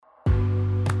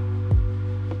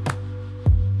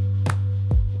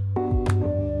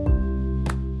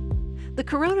The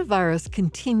coronavirus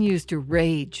continues to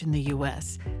rage in the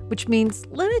U.S., which means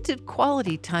limited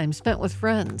quality time spent with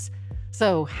friends.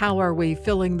 So, how are we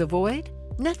filling the void?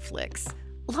 Netflix.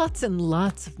 Lots and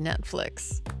lots of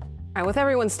Netflix. And with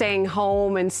everyone staying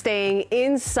home and staying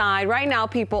inside, right now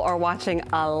people are watching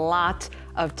a lot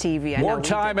of TV. More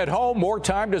time at home, more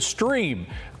time to stream.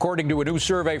 According to a new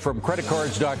survey from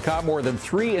creditcards.com, more than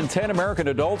 3 in 10 American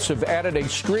adults have added a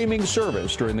streaming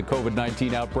service during the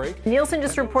COVID-19 outbreak. Nielsen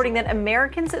just reporting that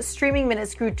Americans' streaming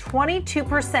minutes grew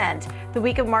 22% the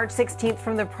week of March 16th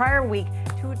from the prior week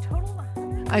to a total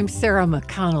of... I'm Sarah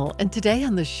McConnell, and today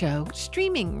on the show,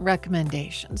 streaming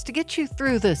recommendations to get you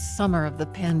through this summer of the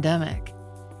pandemic.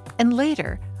 And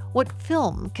later, what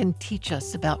film can teach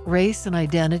us about race and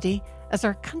identity as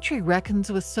our country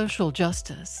reckons with social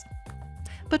justice.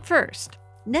 But first,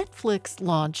 Netflix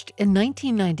launched in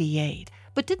 1998,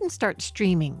 but didn't start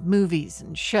streaming movies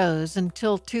and shows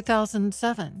until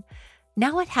 2007.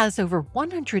 Now it has over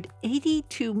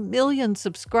 182 million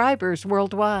subscribers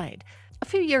worldwide. A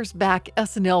few years back,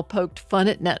 SNL poked fun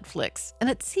at Netflix and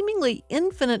its seemingly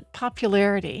infinite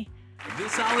popularity.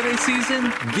 This holiday season,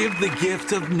 give the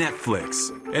gift of Netflix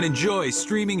and enjoy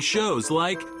streaming shows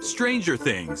like Stranger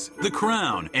Things, The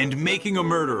Crown, and Making a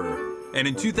Murderer. And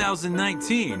in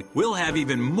 2019, we'll have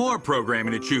even more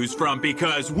programming to choose from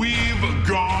because we've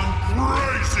gone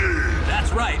crazy.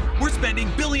 That's right. We're spending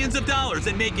billions of dollars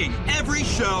and making every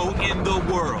show in the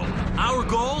world. Our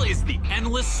goal is the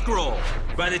endless scroll.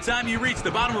 By the time you reach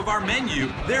the bottom of our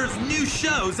menu, there's new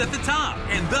shows at the top,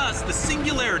 and thus the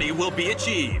singularity will be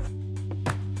achieved.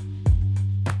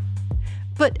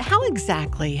 But how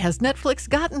exactly has Netflix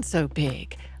gotten so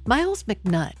big? Miles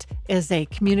McNutt is a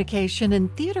communication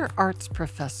and theater arts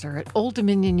professor at Old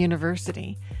Dominion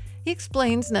University. He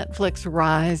explains Netflix's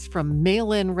rise from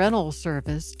mail-in rental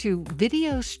service to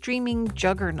video streaming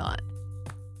juggernaut.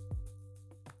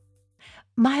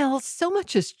 Miles, so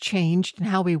much has changed in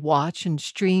how we watch and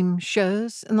stream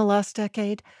shows in the last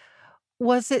decade.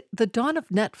 Was it the dawn of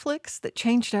Netflix that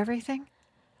changed everything?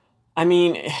 I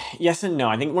mean, yes and no.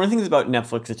 I think one of the things about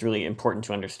Netflix that's really important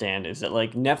to understand is that,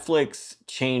 like, Netflix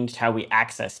changed how we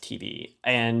access TV.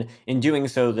 And in doing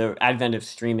so, the advent of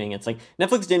streaming, it's like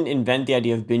Netflix didn't invent the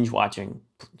idea of binge watching,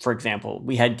 for example.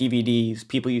 We had DVDs.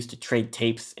 People used to trade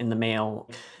tapes in the mail.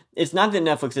 It's not that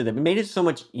Netflix did that. It made it so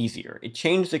much easier. It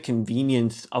changed the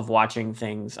convenience of watching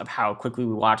things, of how quickly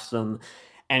we watch them.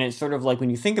 And it's sort of like, when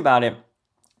you think about it,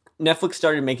 Netflix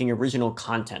started making original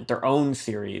content, their own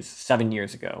series, 7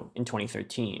 years ago in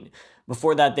 2013.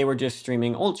 Before that, they were just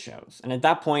streaming old shows. And at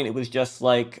that point, it was just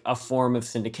like a form of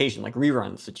syndication, like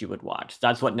reruns that you would watch.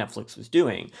 That's what Netflix was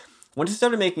doing. Once it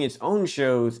started making its own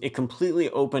shows, it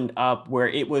completely opened up where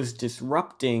it was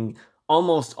disrupting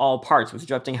almost all parts. It was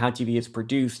disrupting how TV is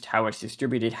produced, how it's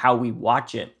distributed, how we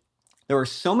watch it. There were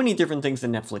so many different things that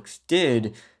Netflix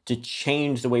did to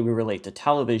change the way we relate to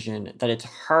television that it's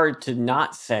hard to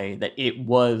not say that it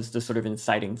was the sort of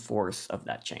inciting force of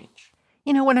that change.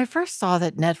 You know, when I first saw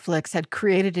that Netflix had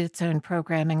created its own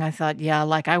programming, I thought, yeah,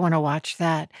 like, I want to watch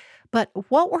that. But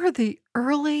what were the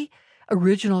early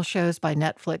original shows by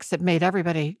Netflix that made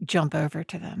everybody jump over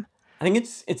to them? I think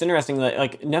it's interesting that,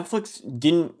 like, Netflix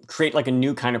didn't create like a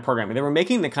new kind of programming. They were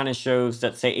making the kind of shows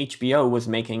that, say, HBO was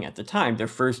making at the time. Their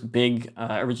first big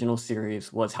original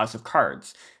series was House of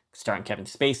Cards, starring Kevin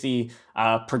Spacey,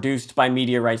 produced by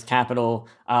Media Rights Capital,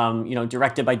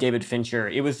 directed by David Fincher.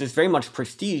 It was this very much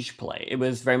prestige play. It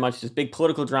was very much this big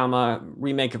political drama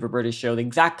remake of a British show, the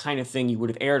exact kind of thing you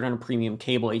would have aired on a premium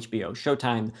cable HBO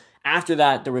Showtime. After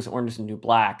that, there was Orange is the New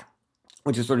Black,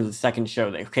 which is sort of the second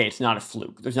show that, okay, it's not a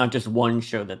fluke. There's not just one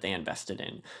show that they invested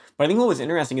in. But I think what was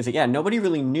interesting is that, yeah, nobody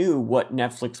really knew what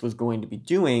Netflix was going to be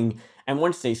doing. And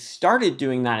once they started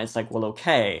doing that, it's like, well,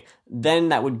 okay, then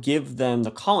that would give them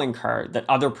the calling card that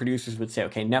other producers would say,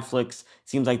 okay, Netflix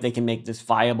seems like they can make this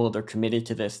viable. They're committed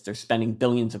to this. They're spending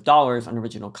billions of dollars on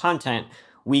original content.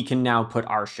 We can now put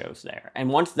our shows there.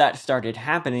 And once that started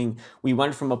happening, we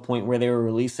went from a point where they were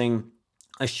releasing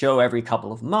a show every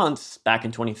couple of months back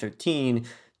in 2013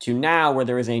 to now where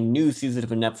there is a new season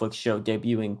of a Netflix show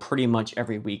debuting pretty much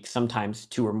every week, sometimes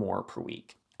 2 or more per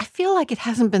week. I feel like it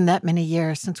hasn't been that many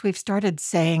years since we've started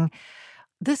saying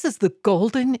this is the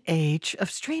golden age of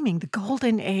streaming, the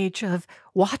golden age of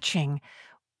watching.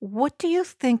 What do you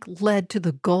think led to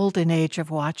the golden age of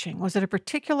watching? Was it a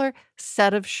particular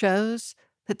set of shows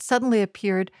that suddenly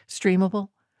appeared streamable?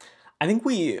 I think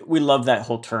we love that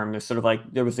whole term. There's sort of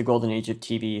like, there was the golden age of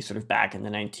TV sort of back in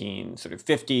the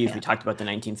 50s. Yeah. We talked about the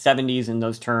 1970s in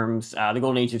those terms. The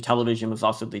golden age of television was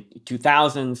also the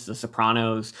 2000s, The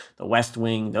Sopranos, The West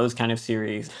Wing, those kind of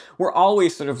series. We're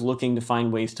always sort of looking to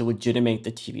find ways to legitimate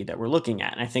the TV that we're looking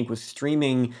at. And I think with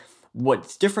streaming,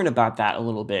 what's different about that a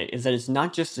little bit is that it's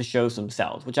not just the shows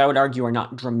themselves, which I would argue are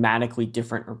not dramatically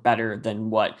different or better than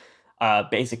what a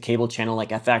basic cable channel like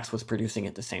FX was producing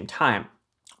at the same time.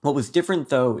 What was different,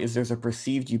 though, is there's a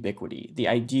perceived ubiquity. The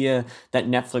idea that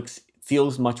Netflix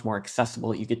feels much more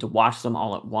accessible, you get to watch them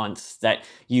all at once, that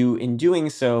you, in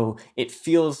doing so, it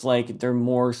feels like they're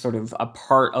more sort of a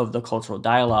part of the cultural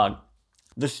dialogue.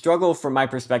 The struggle from my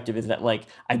perspective is that, like,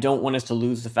 I don't want us to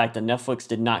lose the fact that Netflix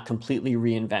did not completely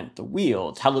reinvent the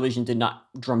wheel. Television did not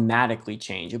dramatically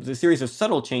change. It was a series of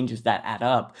subtle changes that add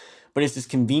up. But it's this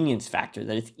convenience factor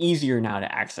that it's easier now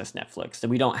to access Netflix, that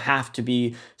we don't have to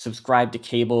be subscribed to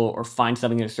cable or find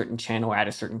something at a certain channel at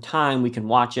a certain time. We can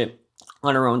watch it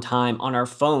on our own time, on our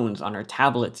phones, on our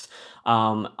tablets,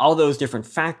 all those different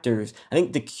factors. I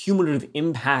think the cumulative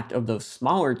impact of those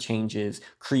smaller changes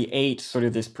create sort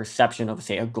of this perception of,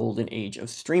 say, a golden age of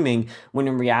streaming, when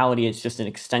in reality, it's just an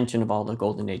extension of all the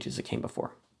golden ages that came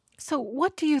before. So,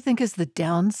 what do you think is the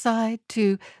downside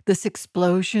to this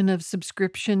explosion of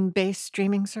subscription-based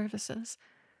streaming services?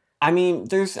 I mean,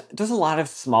 there's a lot of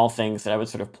small things that I would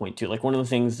sort of point to. Like, one of the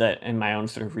things that in my own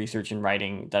sort of research and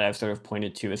writing that I've sort of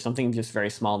pointed to is something just very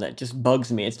small that just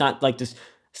bugs me. It's not like this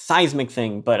seismic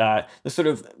thing, but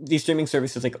these streaming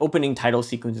services, like opening title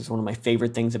sequence is one of my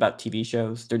favorite things about TV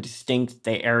shows. They're distinct,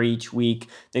 they air each week,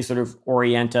 they sort of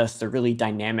orient us, they're really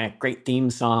dynamic, great theme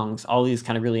songs, all these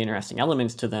kind of really interesting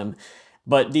elements to them.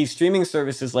 But these streaming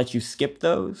services let you skip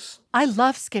those. I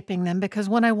love skipping them because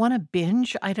when I want to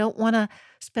binge, I don't want to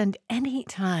spend any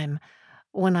time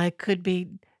when I could be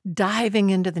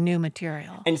diving into the new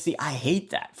material. And see, I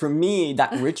hate that. For me,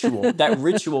 that ritual,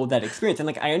 that experience. And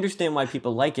like, I understand why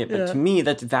people like it, but to me,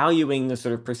 that's valuing the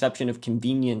sort of perception of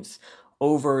convenience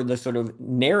over the sort of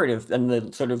narrative and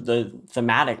the sort of the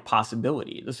thematic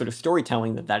possibility, the sort of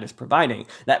storytelling that is providing.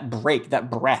 That break, that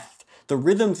breath, the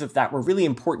rhythms of that were really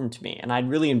important to me, and I'd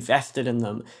really invested in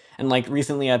them. And like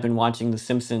recently I've been watching The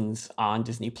Simpsons on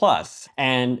Disney Plus,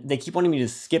 and they keep wanting me to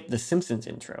skip the Simpsons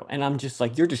intro. And I'm just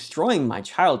like, you're destroying my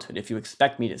childhood if you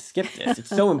expect me to skip this. It's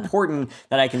so important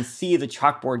that I can see the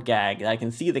chalkboard gag, that I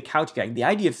can see the couch gag. The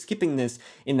idea of skipping this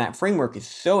in that framework is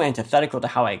so antithetical to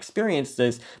how I experienced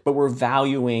this, but we're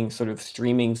valuing sort of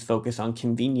streaming's focus on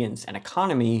convenience and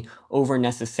economy over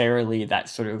necessarily that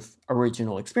sort of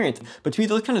original experience. But to me,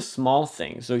 those kind of small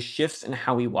things, those shifts in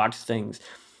how we watch things,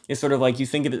 it's sort of like you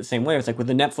think of it the same way. It's like with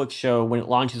the Netflix show, when it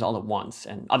launches all at once,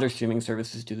 and other streaming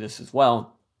services do this as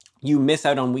well, you miss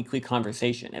out on weekly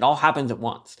conversation. It all happens at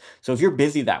once. So if you're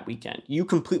busy that weekend, you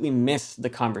completely miss the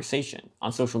conversation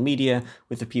on social media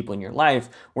with the people in your life.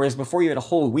 Whereas before, you had a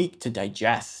whole week to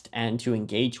digest and to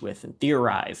engage with and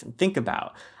theorize and think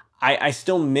about. I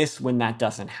still miss when that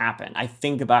doesn't happen. I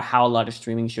think about how a lot of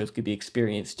streaming shows could be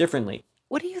experienced differently.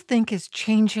 What do you think is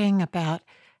changing about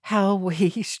how we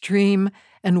stream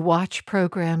and watch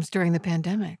programs during the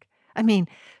pandemic? I mean,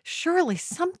 surely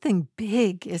something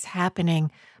big is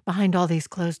happening behind all these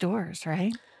closed doors,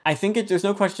 right? I think there's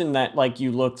no question that, like,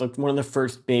 you looked, like, one of the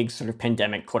first big sort of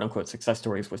pandemic, quote unquote, success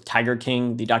stories was Tiger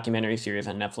King, the documentary series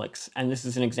on Netflix. And this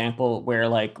is an example where,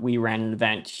 like, we ran an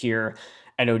event here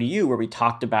at ODU where we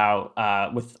talked about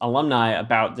with alumni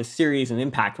about the series and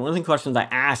impact. One of the questions I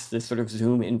asked this sort of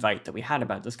Zoom invite that we had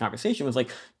about this conversation was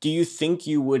like, do you think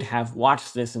you would have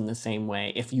watched this in the same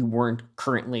way if you weren't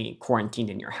currently quarantined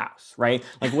in your house, right?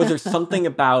 Like, was there something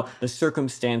about the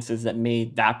circumstances that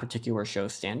made that particular show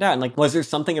stand out? And like, was there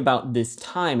something about this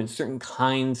time and certain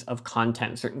kinds of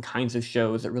content, certain kinds of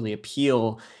shows that really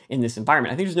appeal in this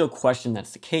environment? I think there's no question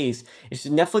that's the case. It's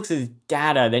just Netflix's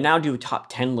data. They now do top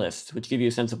 10 lists, which give you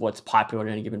a sense of what's popular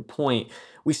at any given point.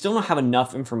 We still don't have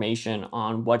enough information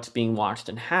on what's being watched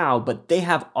and how, but they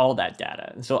have all that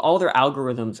data. And so all their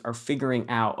algorithms are figuring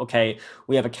out, okay,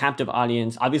 we have a captive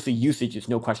audience. Obviously, usage is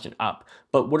no question up,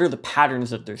 but what are the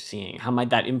patterns that they're seeing? How might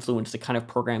that influence the kind of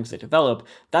programs they develop?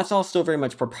 That's all still very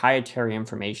much proprietary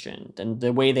information. And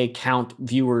the way they count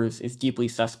viewers is deeply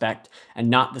suspect and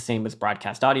not the same as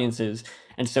broadcast audiences.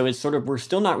 And so it's sort of, we're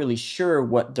still not really sure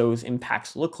what those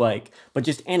impacts look like, but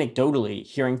just anecdotally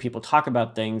hearing people talk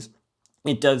about things,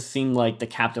 it does seem like the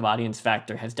captive audience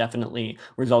factor has definitely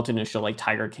resulted in a show like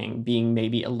Tiger King being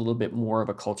maybe a little bit more of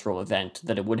a cultural event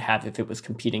than it would have if it was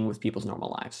competing with people's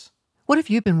normal lives. What have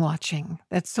you been watching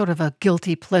that's sort of a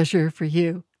guilty pleasure for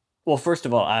you? Well, first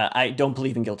of all, I don't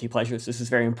believe in guilty pleasures. This is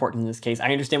very important in this case.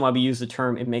 I understand why we use the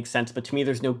term, it makes sense, but to me,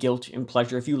 there's no guilt in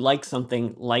pleasure. If you like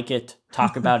something, like it,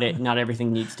 talk about it. Not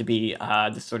everything needs to be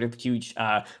this sort of huge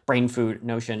brain food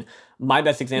notion. My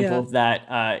best example of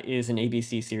that is an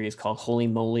ABC series called Holy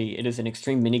Moly. It is an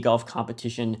extreme mini golf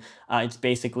competition. It's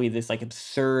basically this like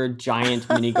absurd giant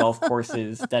mini golf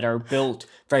courses that are built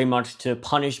very much to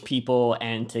punish people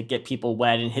and to get people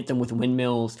wet and hit them with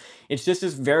windmills. It's just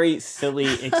this very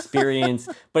silly experience,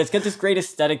 but it's got this great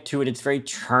aesthetic to it. It's very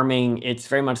charming. It's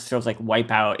very much sort of like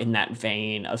Wipeout in that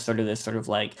vein of sort of this sort of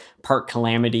like part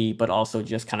calamity, but also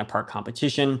just kind of part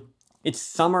competition. It's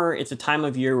summer. It's a time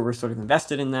of year where we're sort of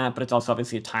invested in that, but it's also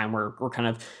obviously a time where we're kind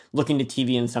of looking to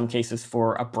TV in some cases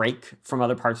for a break from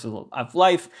other parts of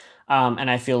life. And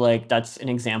I feel like that's an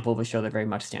example of a show that very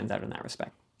much stands out in that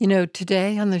respect. You know,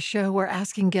 today on the show, we're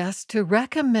asking guests to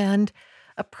recommend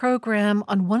a program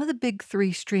on one of the big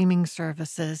 3 streaming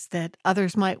services that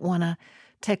others might want to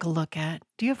take a look at.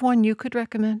 Do you have one you could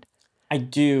recommend? I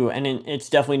do, and it's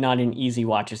definitely not an easy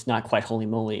watch. It's not quite Holy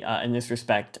Moly in this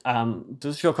respect.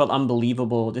 There's a show called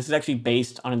Unbelievable. This is actually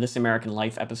based on a This American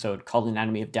Life episode called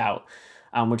Anatomy of Doubt,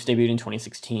 which debuted in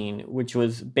 2016, which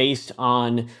was based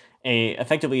on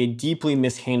effectively a deeply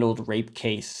mishandled rape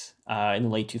case in the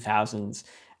late 2000s,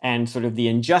 and sort of the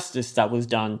injustice that was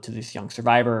done to this young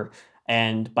survivor,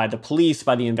 and by the police,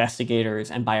 by the investigators,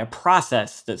 and by a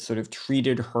process that sort of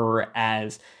treated her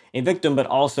as a victim, but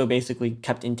also basically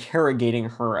kept interrogating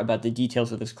her about the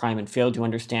details of this crime and failed to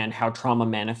understand how trauma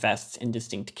manifests in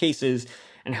distinct cases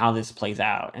and how this plays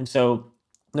out. And so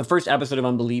the first episode of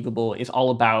Unbelievable is all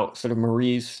about sort of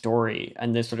Marie's story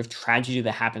and this sort of tragedy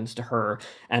that happens to her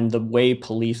and the way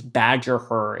police badger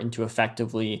her into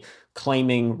effectively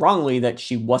claiming wrongly that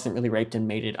she wasn't really raped and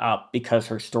made it up because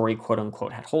her story, quote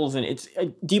unquote, had holes in it. It's a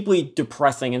deeply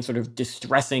depressing and sort of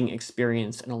distressing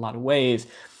experience in a lot of ways.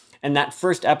 And that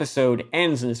first episode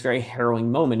ends in this very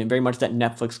harrowing moment and very much that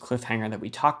Netflix cliffhanger that we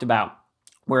talked about,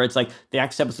 where it's like the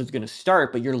next episode is going to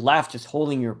start, but you're left just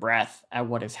holding your breath at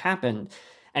what has happened.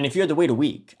 And if you had to wait a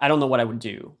week, I don't know what I would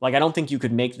do. Like, I don't think you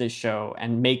could make this show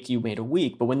and make you wait a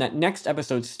week. But when that next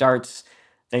episode starts,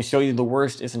 they show you the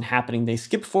worst isn't happening. They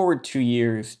skip forward 2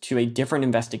 years to a different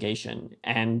investigation,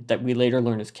 and that we later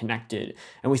learn is connected.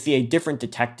 And we see a different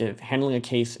detective handling a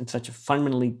case in such a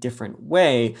fundamentally different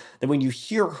way that when you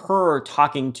hear her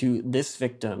talking to this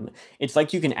victim, it's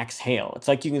like you can exhale. It's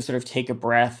like you can sort of take a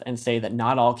breath and say that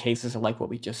not all cases are like what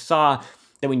we just saw.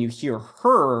 That when you hear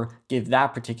her give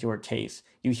that particular case,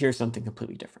 you hear something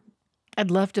completely different. I'd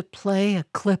love to play a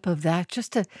clip of that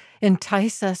just to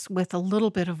entice us with a little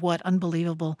bit of what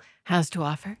Unbelievable has to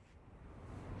offer.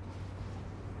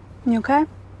 You okay?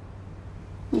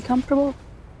 You comfortable?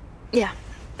 Yeah,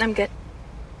 I'm good.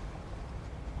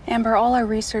 Amber, all our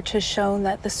research has shown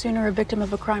that the sooner a victim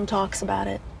of a crime talks about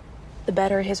it, the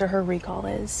better his or her recall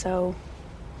is. So,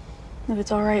 if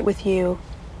it's all right with you,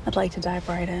 I'd like to dive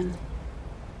right in.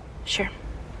 Sure.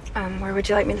 Where would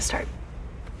you like me to start?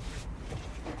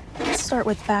 Let's start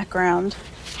with background.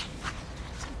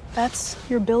 That's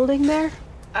your building there?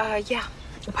 Yeah.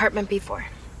 Apartment B4.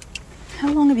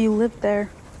 How long have you lived there?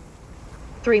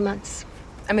 3 months.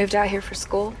 I moved out here for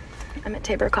school. I'm at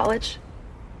Tabor College.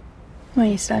 What are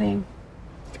you studying?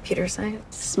 Computer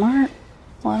science. Smart.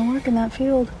 A lot of work in that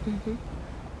field. Mm-hmm.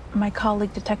 My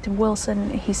colleague, Detective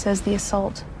Wilson, he says the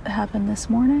assault happened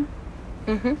this morning?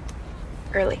 Mm-hmm.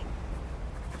 Early.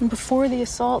 Before the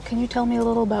assault, can you tell me a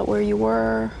little about where you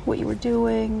were, what you were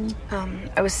doing?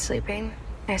 I was sleeping.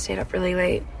 I stayed up really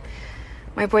late.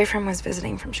 My boyfriend was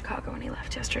visiting from Chicago when he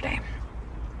left yesterday.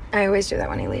 I always do that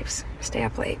when he leaves. Stay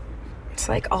up late. It's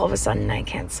like all of a sudden I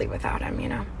can't sleep without him, you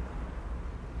know?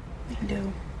 I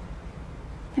do.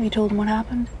 Have you told him what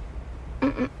happened?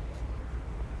 Mm-mm.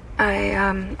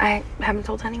 I haven't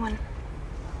told anyone.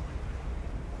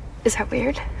 Is that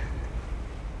weird?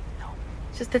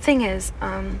 Just the thing is,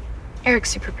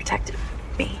 Eric's super protective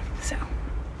of me, so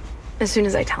as soon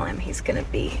as I tell him, he's gonna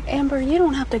be... Amber, you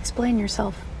don't have to explain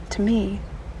yourself to me.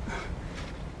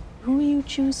 Who you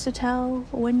choose to tell,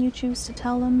 when you choose to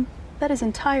tell them, that is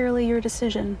entirely your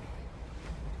decision.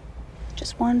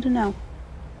 Just wanted to know.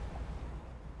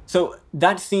 So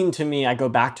that scene, to me, I go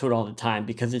back to it all the time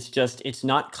because it's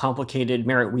not complicated.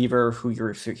 Merritt Wever, who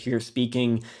you're here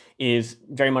speaking, is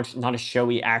very much not a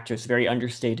showy actress, very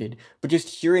understated. But just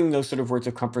hearing those sort of words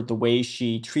of comfort, the way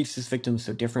she treats this victim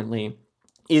so differently,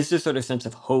 is this sort of sense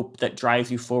of hope that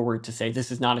drives you forward to say,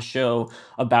 this is not a show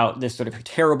about this sort of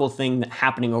terrible thing that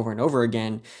happening over and over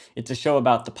again. It's a show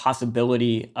about the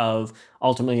possibility of,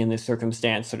 ultimately in this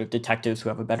circumstance, sort of detectives who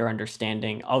have a better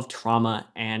understanding of trauma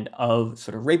and of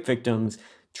sort of rape victims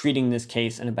treating this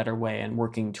case in a better way and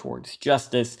working towards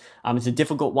justice. It's a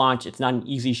difficult watch. It's not an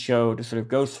easy show to sort of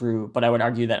go through, but I would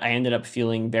argue that I ended up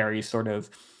feeling very sort of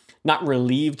not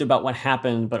relieved about what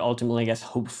happened, but ultimately, I guess,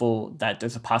 hopeful that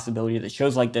there's a possibility that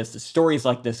shows like this, the stories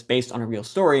like this based on a real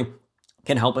story,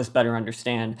 can help us better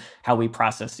understand how we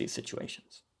process these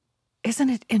situations. Isn't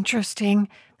it interesting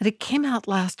that it came out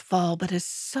last fall, but is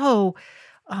so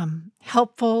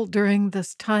helpful during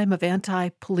this time of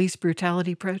anti-police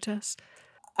brutality protests?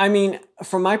 I mean,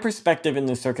 from my perspective in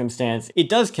this circumstance, it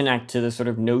does connect to the sort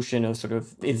of notion of sort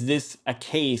of, is this a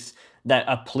case that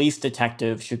a police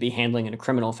detective should be handling in a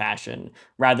criminal fashion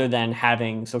rather than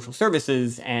having social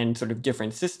services and sort of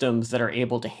different systems that are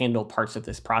able to handle parts of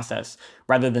this process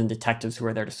rather than detectives who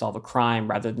are there to solve a crime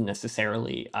rather than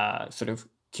necessarily sort of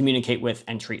communicate with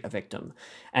and treat a victim,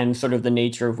 and sort of the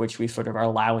nature of which we sort of are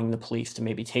allowing the police to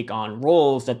maybe take on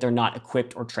roles that they're not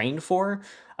equipped or trained for.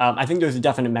 I think there's a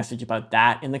definite message about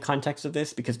that in the context of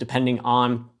this, because depending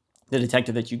on the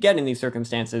detective that you get in these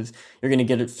circumstances, you're going to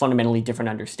get a fundamentally different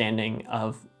understanding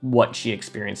of what she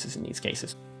experiences in these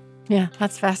cases. Yeah,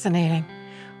 that's fascinating.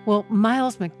 Well,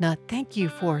 Miles McNutt, thank you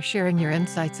for sharing your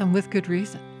insights on With Good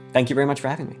Reason. Thank you very much for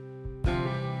having me.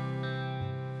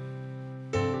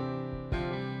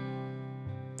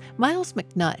 Miles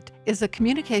McNutt is a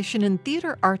communication and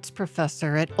theater arts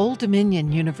professor at Old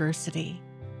Dominion University.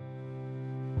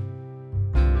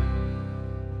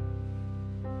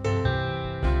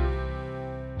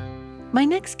 My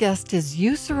next guest is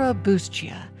Yousra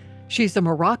Boustia. She's a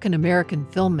Moroccan-American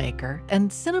filmmaker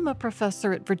and cinema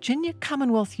professor at Virginia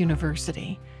Commonwealth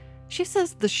University. She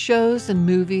says the shows and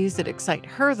movies that excite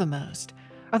her the most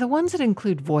are the ones that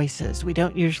include voices we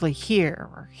don't usually hear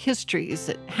or histories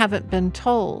that haven't been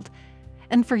told.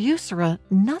 And for Yousra,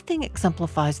 nothing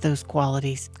exemplifies those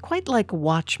qualities quite like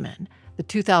Watchmen, the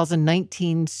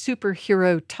 2019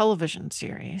 superhero television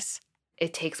series.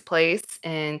 It takes place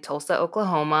in Tulsa,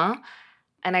 Oklahoma,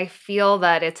 and I feel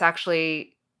that it's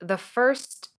actually the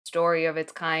first story of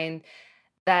its kind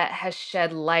that has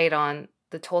shed light on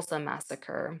the Tulsa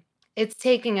massacre. It's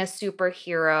taking a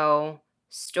superhero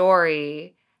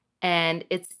story and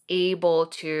it's able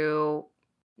to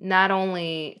not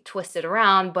only twist it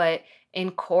around, but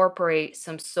incorporate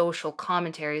some social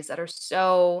commentaries that are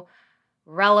so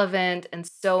relevant and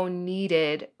so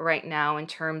needed right now in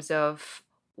terms of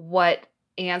what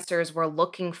answers we're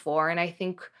looking for. And I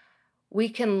think we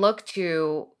can look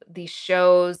to these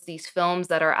shows, these films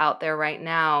that are out there right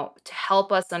now to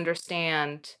help us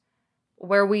understand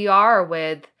where we are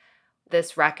with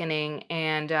this reckoning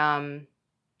and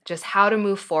just how to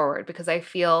move forward. Because I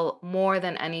feel more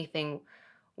than anything,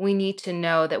 we need to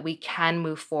know that we can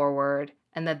move forward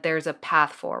and that there's a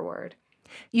path forward.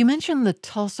 You mentioned the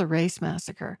Tulsa Race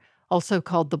Massacre, also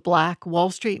called the Black Wall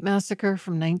Street Massacre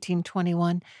from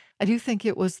 1921. I do think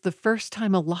it was the first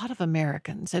time a lot of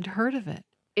Americans had heard of it.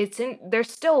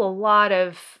 There's still a lot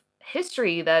of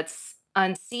history that's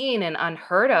unseen and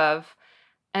unheard of.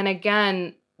 And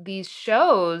again, these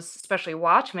shows, especially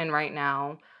Watchmen right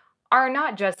now, are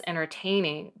not just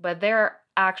entertaining, but they're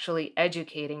actually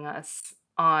educating us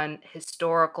on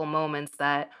historical moments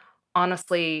that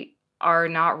honestly are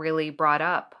not really brought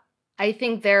up. I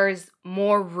think there's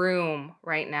more room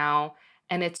right now,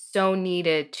 and it's so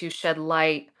needed to shed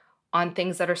light on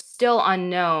things that are still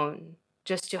unknown,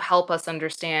 just to help us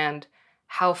understand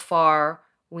how far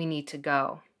we need to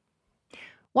go.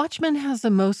 Watchmen has a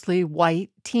mostly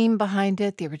white team behind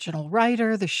it. The original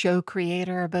writer, the show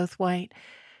creator are both white.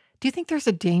 Do you think there's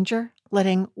a danger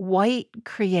letting white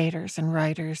creators and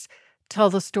writers tell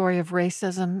the story of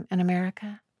racism in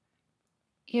America?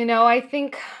 You know, I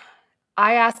think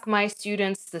I ask my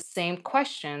students the same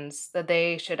questions that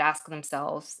they should ask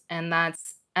themselves, and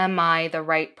that's, am I the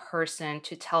right person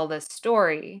to tell this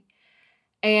story?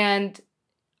 And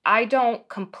I don't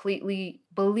completely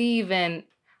believe in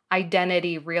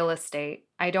identity real estate.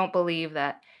 I don't believe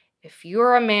that if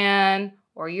you're a man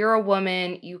or you're a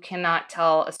woman, you cannot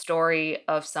tell a story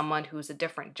of someone who's a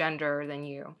different gender than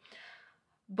you.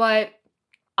 But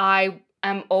I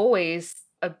am always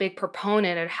a big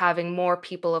proponent of having more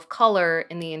people of color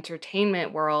in the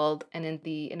entertainment world and in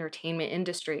the entertainment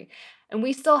industry. And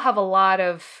we still have a lot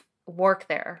of work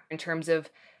there in terms of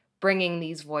bringing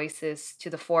these voices to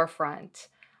the forefront.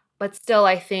 But still,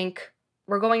 I think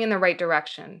we're going in the right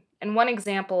direction. And one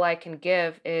example I can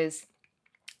give is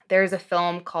there's a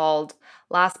film called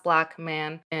Last Black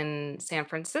Man in San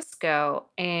Francisco,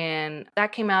 and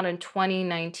that came out in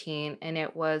 2019, and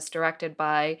it was directed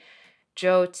by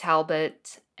Joe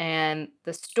Talbot, and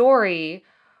the story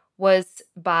was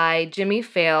by Jimmy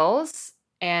Fails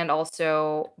and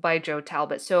also by Joe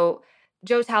Talbot. So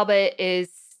Joe Talbot is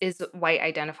white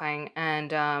identifying, and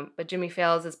but Jimmy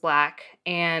Fails is black,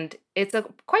 and it's a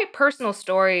quite personal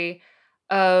story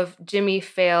of Jimmy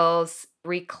Fails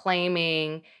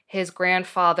reclaiming his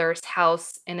grandfather's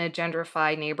house in a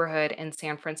gentrified neighborhood in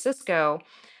San Francisco.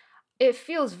 It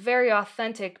feels very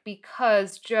authentic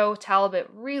because Joe Talbot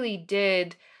really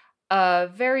did a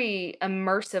very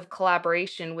immersive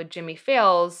collaboration with Jimmy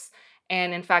Fails,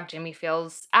 and in fact, Jimmy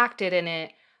Fails acted in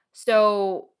it.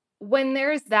 So when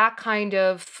there's that kind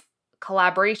of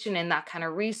collaboration and that kind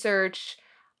of research,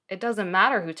 it doesn't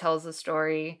matter who tells the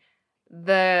story.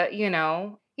 The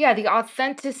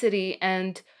authenticity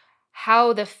and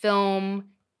how the film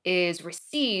is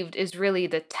received is really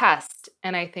the test.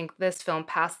 And I think this film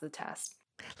passed the test.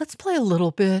 Let's play a little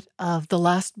bit of The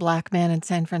Last Black Man in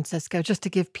San Francisco just to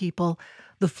give people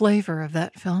the flavor of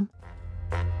that film.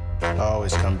 I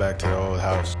always come back to the old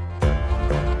house.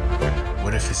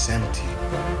 What if it's empty?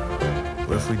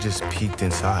 What if we just peeked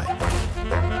inside?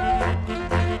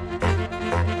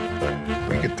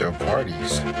 We could throw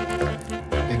parties.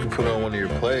 You could put on one of your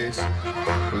plays.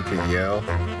 We could yell.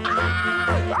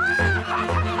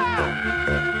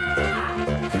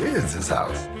 It is this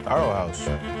house. Our old house.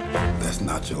 That's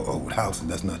not your old house, and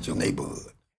that's not your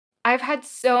neighborhood. I've had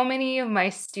so many of my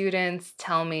students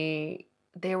tell me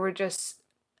they were just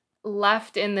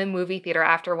left in the movie theater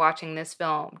after watching this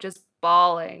film, just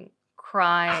bawling,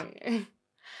 crying.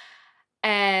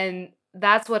 And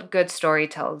that's what good story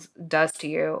does to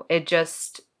you. It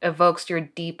just evokes your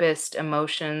deepest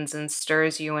emotions and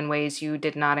stirs you in ways you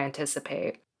did not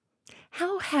anticipate.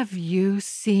 How have you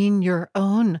seen your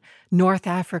own North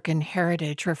African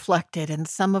heritage reflected in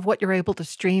some of what you're able to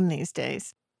stream these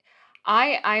days?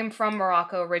 I'm from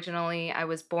Morocco originally. I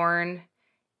was born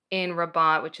in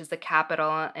Rabat, which is the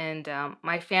capital, and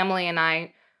my family and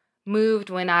I moved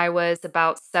when I was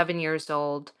about 7 years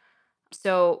old.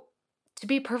 So to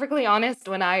be perfectly honest,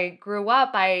 when I grew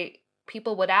up,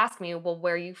 people would ask me, well,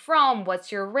 where are you from?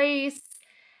 What's your race?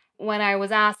 When I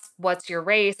was asked, what's your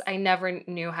race? I never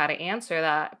knew how to answer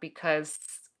that because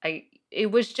it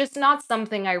was just not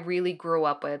something I really grew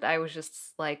up with. I was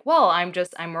just like, well, I'm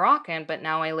Moroccan, but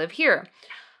now I live here.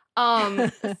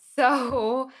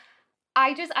 So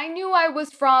I knew I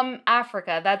was from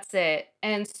Africa. That's it.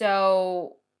 And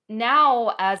so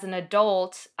now as an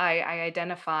adult, I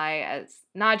identify as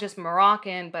not just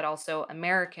Moroccan, but also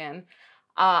American.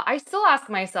 I still ask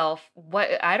myself,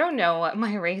 I don't know what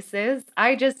my race is.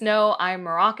 I just know I'm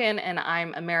Moroccan and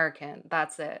I'm American.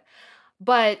 That's it.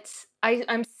 But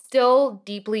I'm still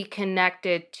deeply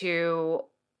connected to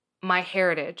my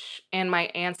heritage and my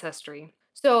ancestry.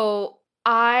 So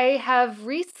I have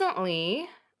recently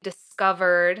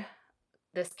discovered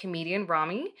this comedian,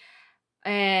 Rami,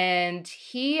 and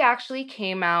he actually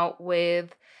came out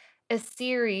with a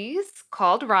series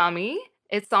called Rami.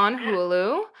 It's on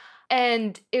Hulu.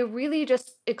 And it really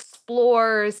just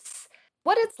explores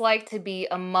what it's like to be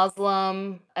a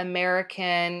Muslim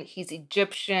American. He's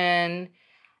Egyptian,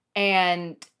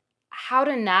 and how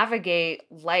to navigate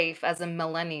life as a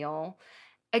millennial.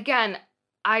 Again,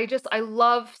 I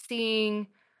love seeing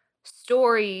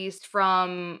stories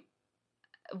from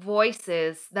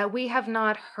voices that we have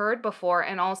not heard before.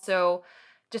 And also,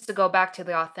 just to go back to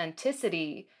the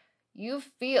authenticity, you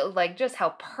feel like just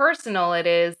how personal it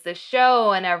is, the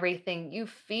show and everything. You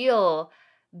feel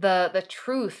the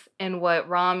truth in what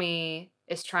Rami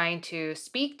is trying to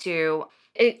speak to.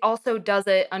 It also does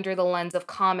it under the lens of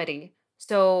comedy.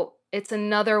 So it's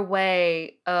another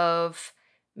way of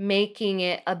making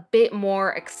it a bit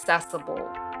more accessible.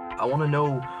 I want to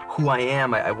know who I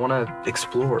am. I want to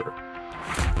explore.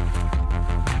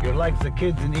 You're like the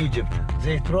kids in Egypt.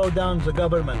 They throw down the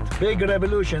government. Big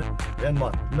revolution. Then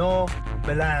what? No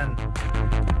plan.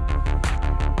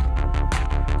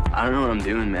 I don't know what I'm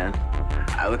doing, man.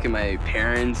 I look at my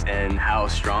parents and how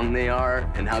strong they are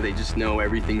and how they just know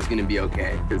everything's gonna be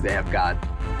okay because they have God.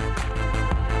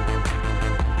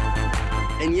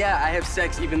 And yeah, I have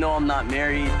sex even though I'm not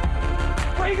married.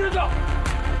 Where are you gonna go?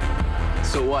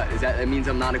 So what? That means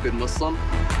I'm not a good Muslim?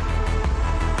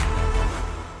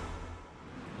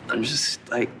 I'm just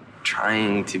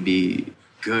trying to be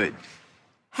good.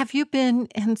 Have you been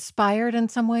inspired in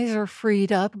some ways or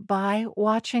freed up by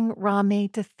watching Rami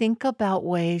to think about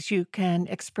ways you can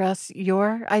express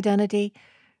your identity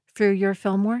through your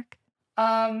film work?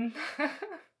 I'm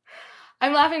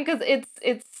laughing because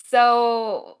it's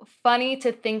so funny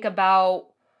to think about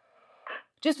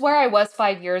just where I was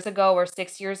 5 years ago or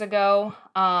 6 years ago,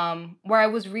 where I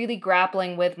was really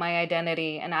grappling with my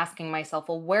identity and asking myself,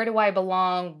 well, where do I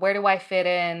belong? Where do I fit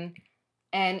in?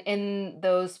 And in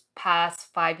those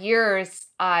past 5 years,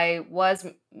 I was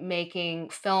making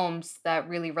films that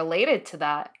really related to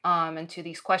that, and to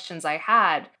these questions I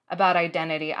had about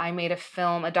identity. I made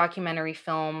a documentary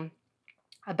film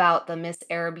about the Miss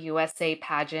Arab USA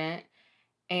pageant.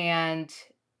 And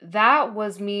that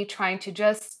was me trying to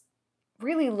just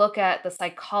really look at the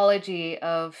psychology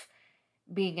of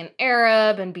being an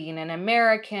Arab and being an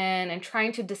American and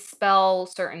trying to dispel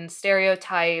certain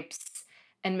stereotypes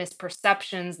and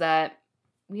misperceptions that,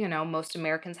 most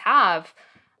Americans have.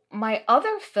 My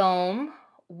other film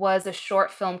was a short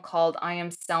film called I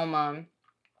Am Selma.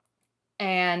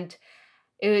 And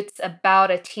it's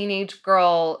about a teenage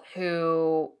girl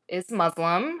who is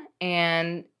Muslim,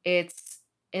 and it's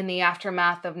in the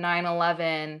aftermath of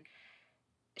 9/11.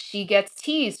 She gets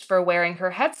teased for wearing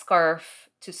her headscarf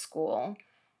to school.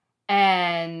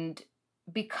 And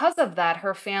because of that,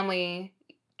 her family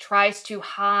tries to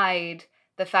hide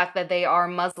the fact that they are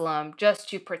Muslim just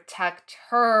to protect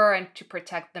her and to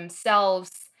protect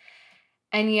themselves.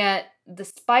 And yet,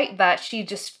 despite that, she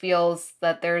just feels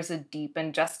that there's a deep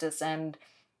injustice. And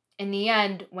in the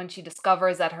end, when she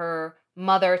discovers that her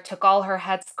mother took all her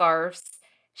headscarves,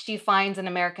 she finds an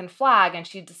American flag and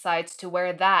she decides to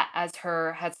wear that as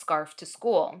her headscarf to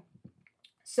school.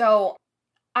 So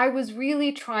I was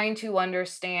really trying to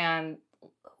understand,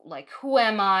 who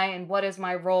am I and what is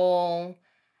my role,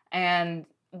 and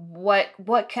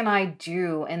what can I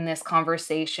do in this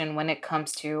conversation when it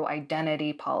comes to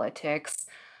identity politics.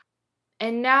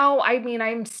 And now, I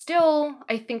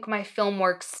think my film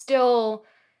work still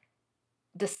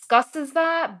discusses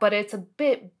that, but it's a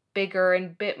bit bigger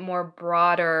and bit more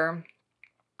broader.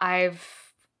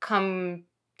 I've come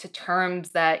to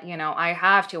terms that, I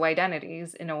have two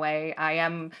identities in a way. I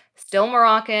am still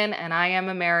Moroccan and I am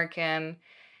American.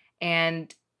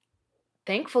 And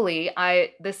thankfully,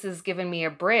 this has given me a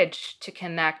bridge to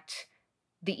connect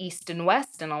the East and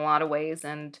West in a lot of ways,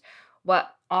 and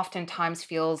what oftentimes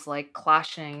feels like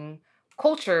clashing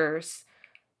cultures.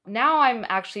 Now I'm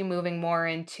actually moving more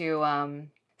into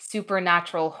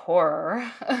supernatural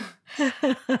horror.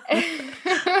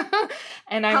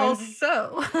 And How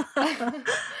so?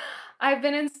 I've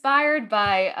been inspired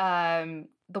by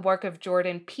the work of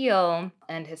Jordan Peele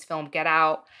and his film Get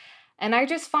Out. And I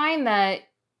just find that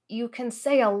you can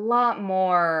say a lot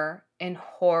more in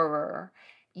horror.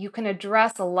 You can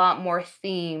address a lot more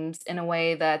themes in a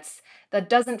way that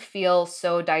doesn't feel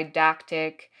so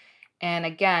didactic. And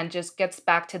again, just gets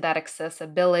back to that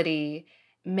accessibility,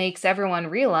 makes everyone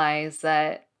realize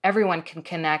that everyone can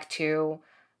connect to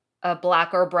a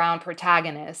Black or brown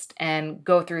protagonist and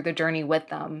go through the journey with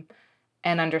them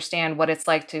and understand what it's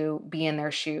like to be in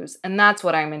their shoes. And that's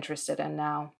what I'm interested in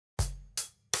now.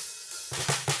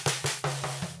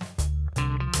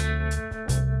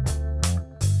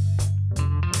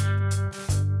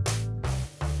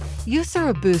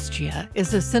 Yusra Bustia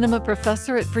is a cinema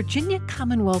professor at Virginia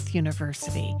Commonwealth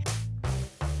University.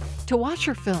 To watch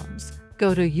her films,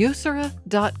 go to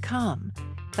yusra.com.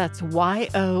 That's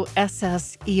YOSSERA.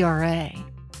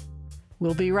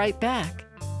 We'll be right back.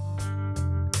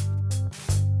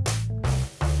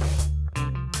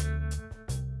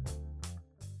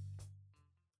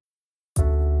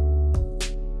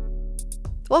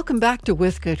 Welcome back to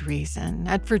With Good Reason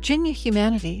at Virginia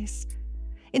Humanities.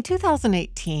 In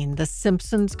 2018, The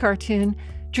Simpsons cartoon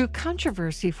drew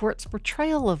controversy for its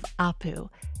portrayal of Apu,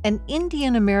 an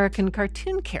Indian-American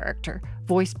cartoon character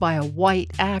voiced by a white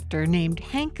actor named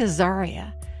Hank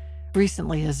Azaria.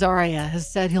 Recently, Azaria has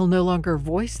said he'll no longer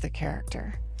voice the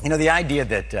character. The idea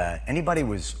that anybody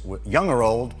was young or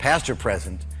old, past or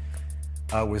present,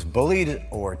 was bullied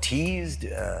or teased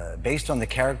based on the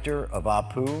character of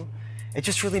Apu, it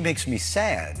just really makes me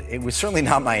sad. It was certainly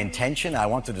not my intention. I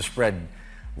wanted to spread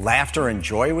laughter and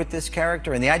joy with this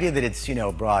character, and the idea that it's,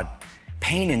 brought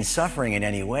pain and suffering in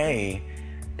any way,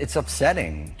 it's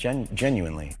upsetting,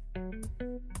 genuinely.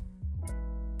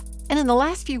 And in the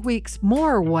last few weeks,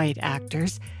 more white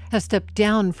actors have stepped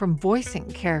down from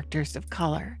voicing characters of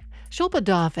color. Shilpa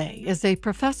Dave is a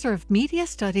professor of media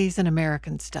studies and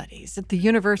American studies at the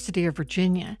University of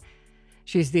Virginia.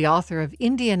 She's the author of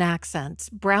Indian Accents,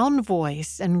 Brown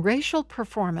Voice, and Racial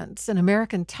Performance in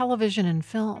American Television and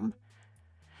Film.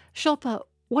 Shilpa,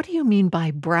 what do you mean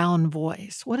by brown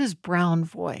voice? What is brown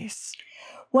voice?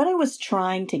 What I was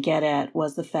trying to get at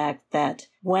was the fact that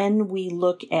when we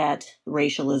look at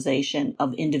racialization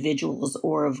of individuals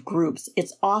or of groups,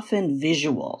 it's often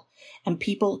visual, and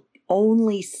people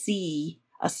only see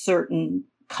a certain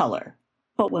color.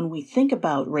 But when we think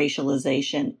about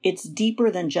racialization, it's deeper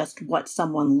than just what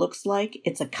someone looks like.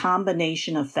 It's a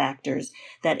combination of factors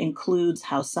that includes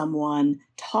how someone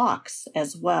talks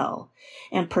as well.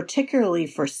 And particularly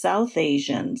for South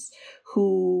Asians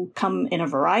who come in a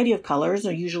variety of colors,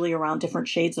 or usually around different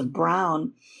shades of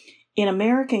brown, in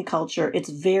American culture, it's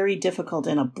very difficult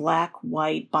in a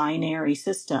black-white binary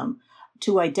system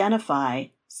to identify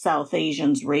South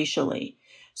Asians racially.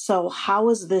 So how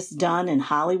is this done in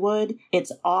Hollywood?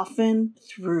 It's often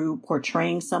through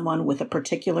portraying someone with a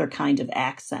particular kind of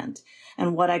accent,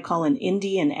 and what I call an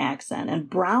Indian accent. And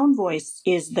brown voice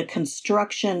is the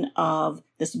construction of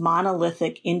this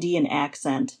monolithic Indian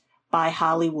accent by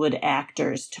Hollywood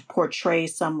actors to portray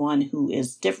someone who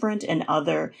is different and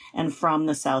other and from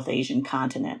the South Asian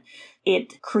continent.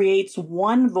 It creates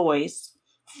one voice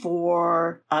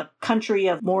for a country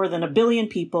of more than 1 billion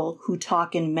people who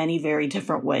talk in many very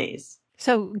different ways.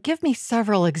 So give me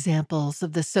several examples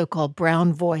of the so-called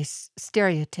brown voice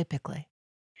stereotypically.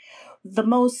 The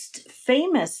most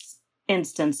famous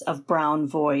instance of brown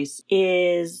voice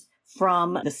is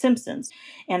from The Simpsons,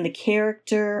 and the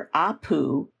character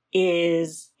Apu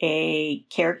is a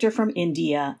character from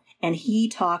India, and he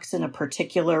talks in a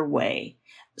particular way.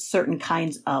 Certain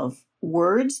kinds of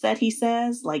words that he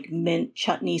says, like mint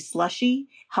chutney slushy.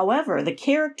 However, the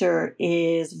character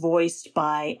is voiced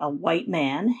by a white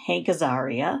man, Hank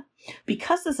Azaria.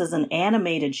 Because this is an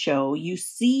animated show, you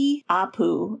see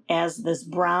Apu as this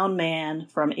brown man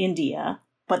from India,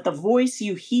 but the voice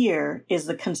you hear is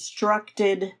the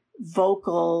constructed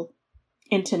vocal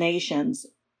intonations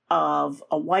of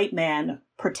a white man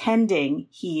pretending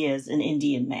he is an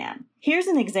Indian man. Here's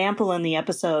an example in the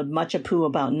episode Much Apu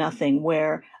About Nothing,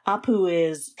 where Apu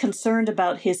is concerned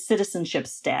about his citizenship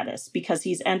status because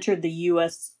he's entered the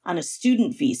U.S. on a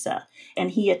student visa,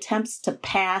 and he attempts to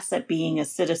pass at being a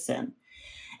citizen.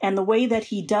 And the way that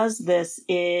he does this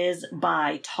is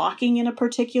by talking in a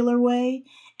particular way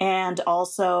and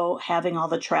also having all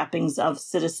the trappings of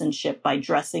citizenship by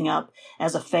dressing up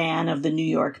as a fan of the New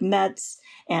York Mets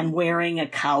and wearing a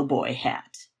cowboy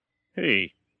hat.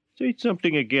 Hey, say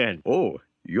something again. Oh,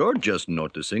 you're just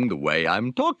noticing the way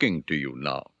I'm talking to you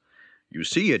now. You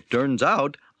see, it turns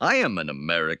out I am an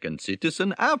American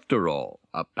citizen after all.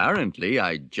 Apparently,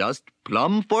 I just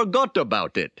plumb forgot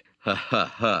about it. Ha ha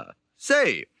ha.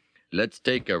 Say, let's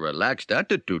take a relaxed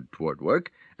attitude toward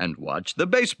work and watch the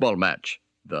baseball match.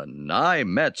 The Nye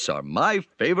Mets are my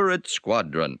favorite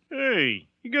squadron. Hey,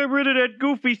 you got rid of that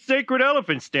goofy sacred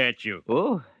elephant statue.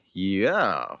 Oh,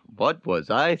 yeah. What was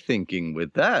I thinking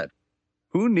with that?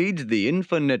 Who needs the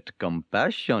infinite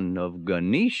compassion of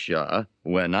Ganesha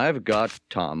when I've got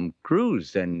Tom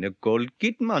Cruise and Nicole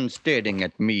Kidman staring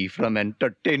at me from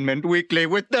Entertainment Weekly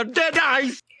with their dead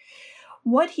eyes?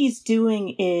 What he's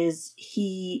doing is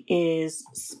he is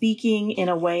speaking in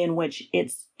a way in which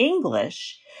it's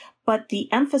English, but the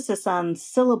emphasis on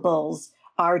syllables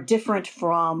are different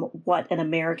from what an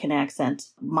American accent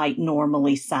might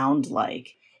normally sound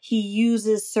like. He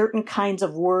uses certain kinds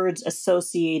of words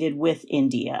associated with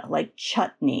India, like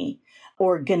chutney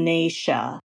or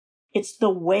Ganesha. It's the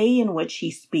way in which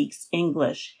he speaks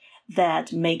English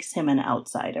that makes him an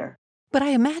outsider. But I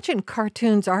imagine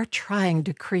cartoons are trying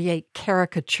to create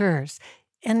caricatures,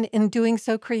 and in doing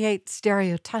so create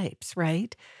stereotypes,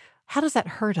 right? How does that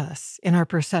hurt us in our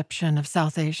perception of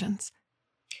South Asians?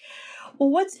 Well,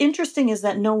 what's interesting is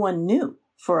that no one knew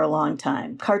for a long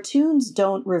time. Cartoons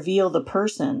don't reveal the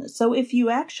person. So if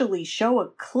you actually show a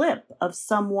clip of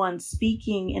someone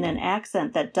speaking in an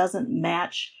accent that doesn't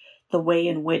match the way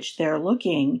in which they're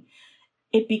looking,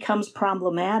 it becomes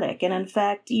problematic. And in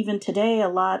fact, even today, a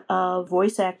lot of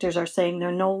voice actors are saying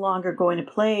they're no longer going to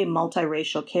play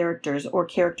multiracial characters or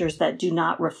characters that do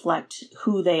not reflect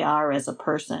who they are as a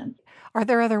person. Are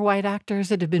there other white actors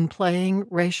that have been playing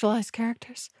racialized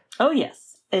characters? Oh, yes.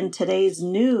 In today's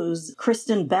news,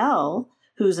 Kristen Bell,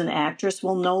 who's an actress,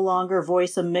 will no longer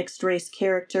voice a mixed-race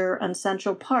character on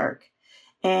Central Park.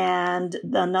 And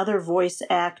another voice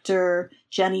actor,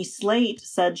 Jenny Slate,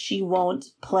 said she won't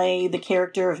play the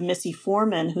character of Missy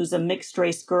Foreman, who's a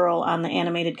mixed-race girl on the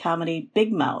animated comedy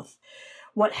Big Mouth.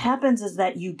 What happens is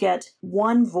that you get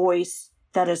one voice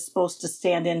that is supposed to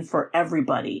stand in for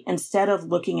everybody, instead of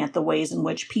looking at the ways in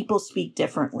which people speak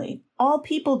differently. All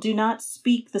people do not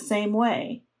speak the same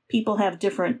way. People have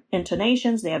different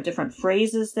intonations, they have different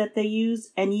phrases that they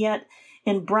use, and yet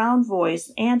in brown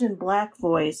voice and in black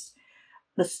voice,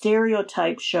 the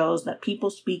stereotype shows that people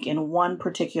speak in one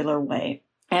particular way.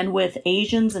 And with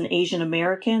Asians and Asian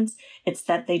Americans, it's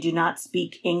that they do not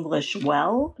speak English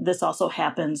well. This also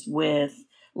happens with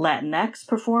Latinx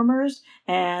performers.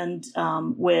 And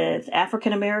with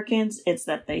African Americans, it's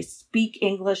that they speak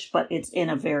English, but it's in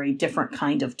a very different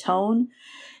kind of tone.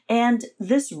 And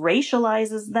this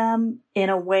racializes them in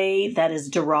a way that is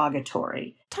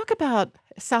derogatory. Talk about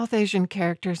South Asian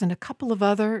characters in a couple of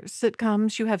other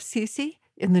sitcoms. You have Cece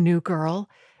in The New Girl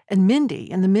and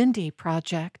Mindy in The Mindy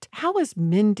Project. How is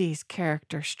Mindy's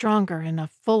character stronger in a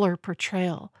fuller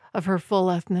portrayal of her full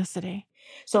ethnicity?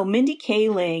 So Mindy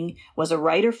Kaling was a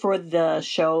writer for the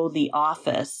show The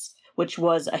Office, which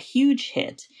was a huge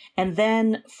hit. And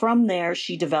then from there,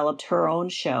 she developed her own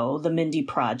show, The Mindy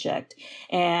Project,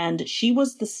 and she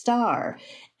was the star.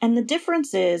 And the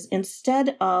difference is,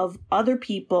 instead of other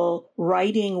people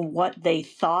writing what they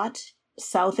thought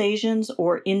South Asians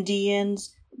or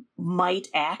Indians might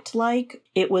act like,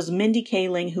 it was Mindy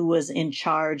Kaling who was in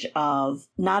charge of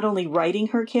not only writing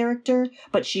her character,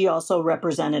 but she also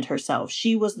represented herself.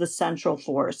 She was the central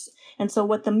force. And so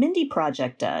what the Mindy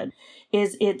Project did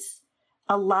is it's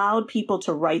allowed people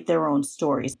to write their own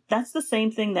stories. That's the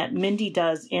same thing that Mindy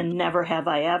does in Never Have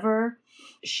I Ever.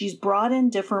 She's brought in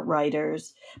different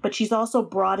writers, but she's also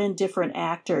brought in different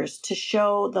actors to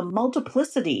show the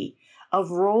multiplicity of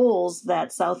roles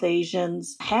that South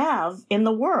Asians have in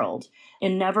the world.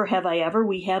 In Never Have I Ever,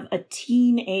 we have a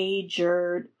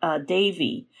teenager,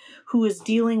 Devi, who is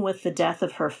dealing with the death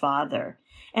of her father.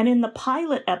 And in the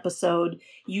pilot episode,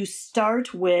 you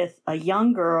start with a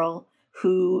young girl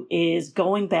who is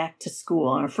going back to school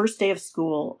on her first day of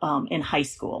school in high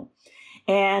school.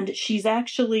 And she's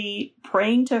actually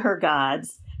praying to her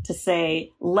gods to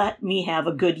say, let me have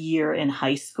a good year in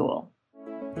high school.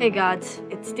 Hey gods,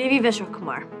 it's Devi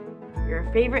Vishwakumar,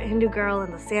 your favorite Hindu girl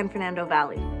in the San Fernando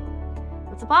Valley.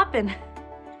 What's a poppin'?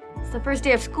 It's the first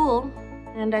day of school,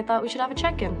 and I thought we should have a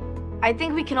check-in. I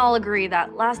think we can all agree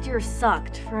that last year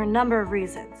sucked for a number of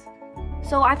reasons.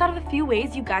 So I thought of a few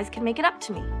ways you guys can make it up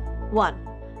to me. 1,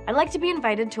 I'd like to be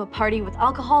invited to a party with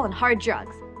alcohol and hard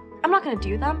drugs. I'm not gonna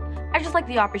do them, I just like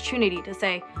the opportunity to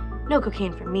say, no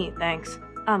cocaine for me, thanks.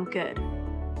 I'm good.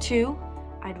 2,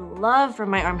 I'd love for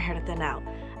my arm hair to thin out.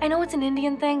 I know it's an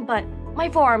Indian thing, but my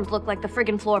forearms look like the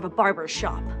friggin' floor of a barber's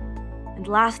shop. And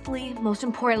lastly, most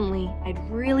importantly, I'd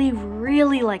really,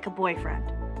 really like a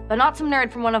boyfriend. But not some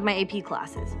nerd from one of my AP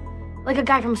classes. Like a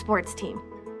guy from a sports team.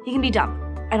 He can be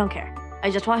dumb, I don't care.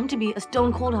 I just want him to be a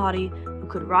stone-cold hottie who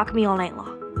could rock me all night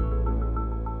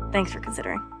long. Thanks for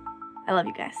considering. I love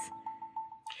you guys.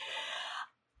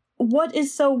 What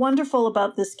is so wonderful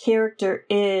about this character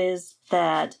is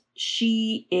that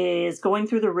she is going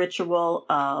through the ritual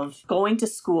of going to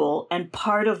school, and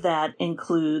part of that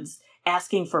includes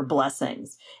asking for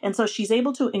blessings. And so she's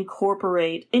able to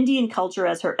incorporate Indian culture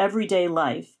as her everyday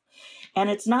life. And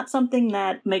it's not something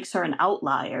that makes her an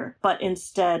outlier, but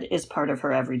instead is part of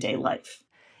her everyday life.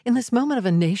 In this moment of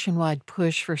a nationwide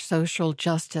push for social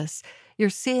justice, you're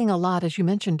seeing a lot, as you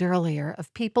mentioned earlier,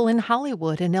 of people in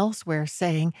Hollywood and elsewhere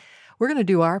saying, we're going to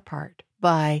do our part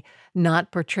by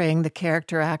not portraying the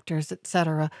character actors,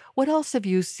 etc. What else have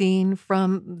you seen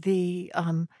from the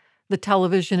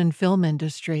television and film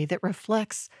industry that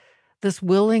reflects this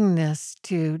willingness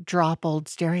to drop old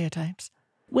stereotypes?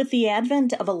 With the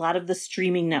advent of a lot of the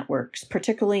streaming networks,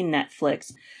 particularly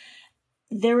Netflix,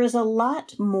 there is a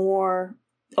lot more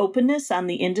openness on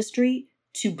the industry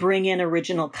to bring in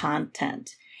original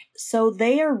content. So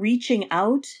they are reaching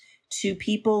out to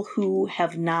people who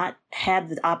have not had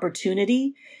the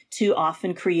opportunity to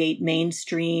often create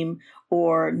mainstream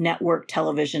or network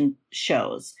television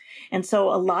shows. And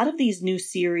so a lot of these new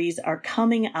series are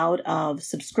coming out of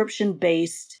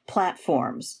subscription-based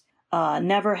platforms.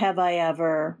 Never Have I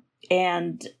Ever,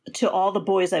 and To All the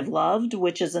Boys I've Loved,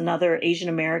 which is another Asian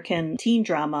American teen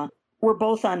drama, were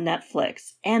both on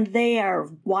Netflix, and they are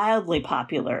wildly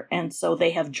popular. And so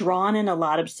they have drawn in a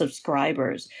lot of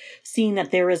subscribers, seeing that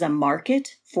there is a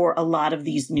market for a lot of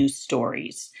these new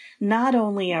stories. Not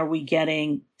only are we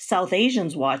getting South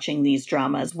Asians watching these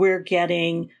dramas, we're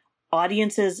getting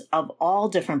audiences of all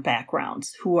different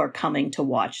backgrounds who are coming to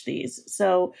watch these.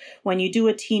 So when you do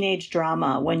a teenage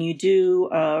drama, when you do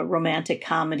a romantic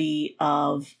comedy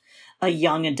of a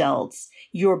young adults,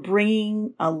 you're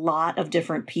bringing a lot of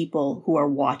different people who are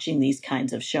watching these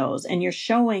kinds of shows. And you're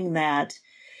showing that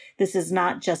this is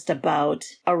not just about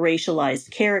a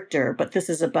racialized character, but this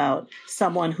is about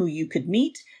someone who you could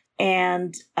meet.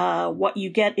 And what you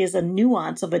get is a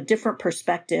nuance of a different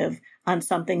perspective on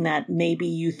something that maybe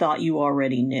you thought you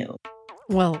already knew.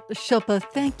 Well, Shilpa,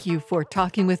 thank you for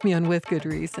talking with me on With Good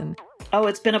Reason. Oh,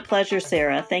 it's been a pleasure,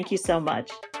 Sarah. Thank you so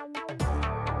much.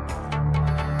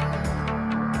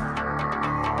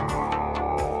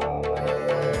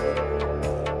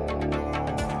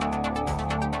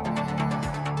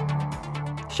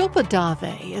 Shilpa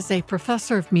Dave is a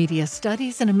professor of media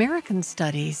studies and American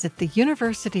studies at the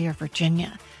University of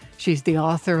Virginia. She's the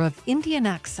author of Indian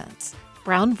Accents,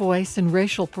 Brown Voice and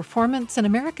Racial Performance in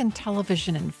American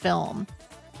Television and Film.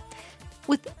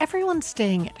 With everyone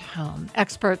staying at home,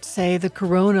 experts say the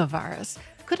coronavirus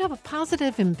could have a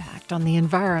positive impact on the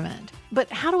environment.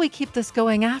 But how do we keep this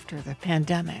going after the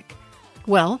pandemic?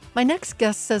 Well, my next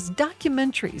guest says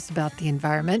documentaries about the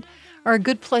environment are a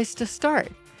good place to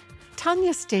start.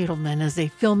 Tanya Stadelman is a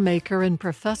filmmaker and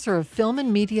professor of film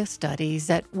and media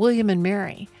studies at William &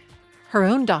 Mary. Her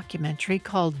own documentary,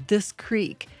 called This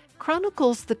Creek,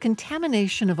 chronicles the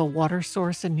contamination of a water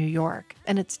source in New York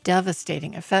and its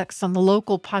devastating effects on the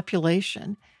local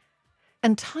population.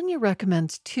 And Tanya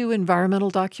recommends 2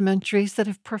 environmental documentaries that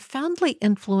have profoundly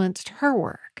influenced her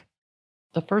work.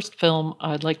 The first film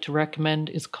I'd like to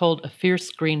recommend is called A Fierce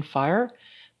Green Fire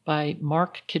by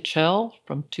Mark Kitchell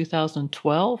from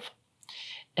 2012.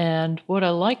 And what I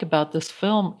like about this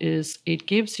film is it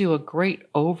gives you a great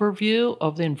overview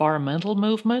of the environmental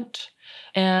movement.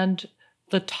 And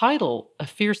the title, A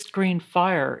Fierce Green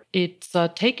Fire, it's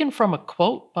taken from a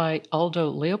quote by Aldo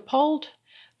Leopold,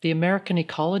 the American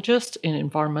ecologist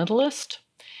and environmentalist.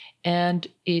 And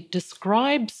it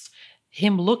describes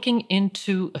him looking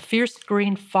into a fierce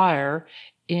green fire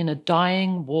in a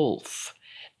dying wolf.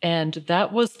 And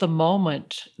that was the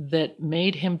moment that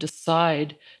made him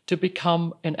decide to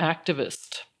become an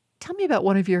activist. Tell me about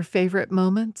one of your favorite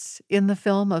moments in the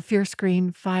film, A Fierce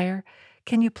Green Fire.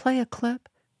 Can you play a clip?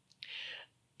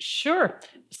 Sure.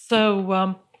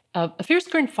 So A Fierce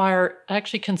Green Fire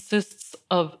actually consists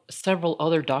of several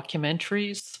other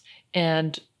documentaries.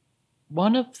 And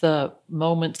one of the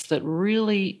moments that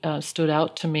really stood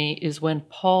out to me is when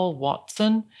Paul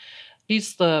Watson,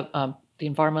 he's the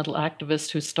environmental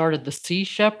activist who started the Sea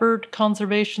Shepherd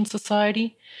Conservation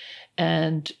Society,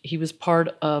 and he was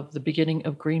part of the beginning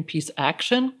of Greenpeace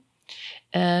Action.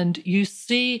 And you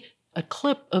see a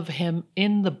clip of him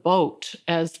in the boat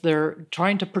as they're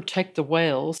trying to protect the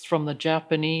whales from the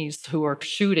Japanese who are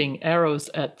shooting arrows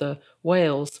at the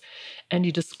whales. And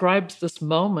he describes this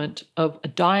moment of a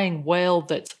dying whale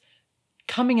that's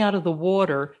coming out of the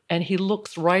water, and he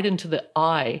looks right into the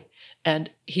eye and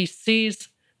he sees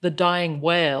the dying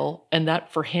whale, and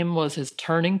that for him was his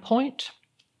turning point.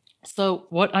 So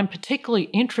what I'm particularly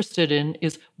interested in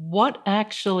is what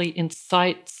actually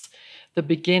incites the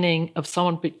beginning of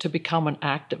someone to become an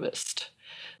activist.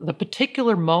 The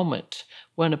particular moment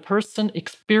when a person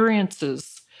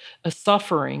experiences a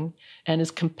suffering and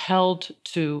is compelled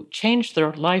to change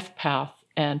their life path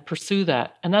and pursue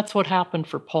that. And that's what happened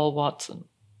for Paul Watson.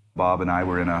 Bob and I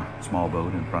were in a small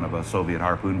boat in front of a Soviet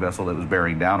harpoon vessel that was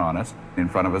bearing down on us. In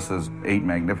front of us is 8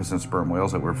 magnificent sperm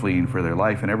whales that were fleeing for their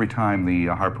life, and every time the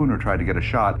harpooner tried to get a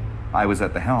shot, I was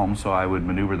at the helm, so I would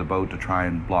maneuver the boat to try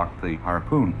and block the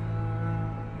harpoon.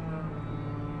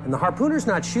 And the harpooner's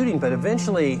not shooting, but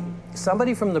eventually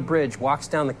somebody from the bridge walks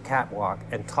down the catwalk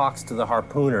and talks to the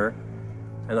harpooner,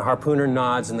 and the harpooner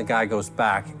nods and the guy goes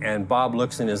back, and Bob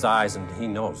looks in his eyes and he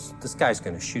knows this guy's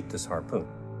going to shoot this harpoon.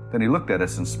 Then he looked at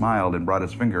us and smiled and brought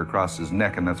his finger across his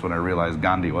neck, and that's when I realized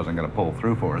Gandhi wasn't going to pull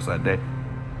through for us that day.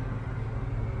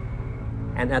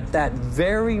 And at that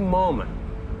very moment,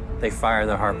 they fire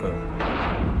the harpoon.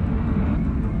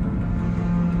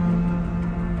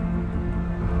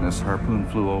 This harpoon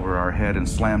flew over our head and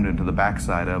slammed into the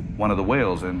backside of one of the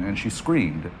whales, and she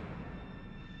screamed.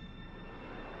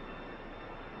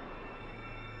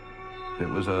 It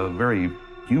was a very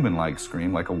human-like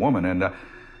scream, like a woman,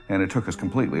 and it took us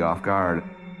completely off guard.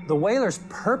 The whalers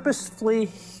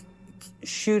purposefully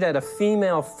shoot at a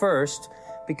female first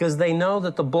because they know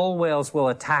that the bull whales will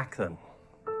attack them.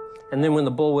 And then when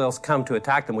the bull whales come to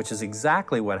attack them, which is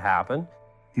exactly what happened,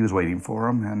 he was waiting for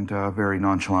him and very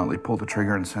nonchalantly pulled the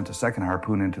trigger and sent a second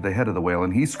harpoon into the head of the whale,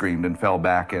 and he screamed and fell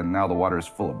back, and now the water is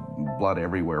full of blood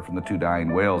everywhere from the 2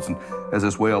 dying whales. And as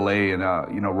this whale lay and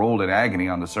rolled in agony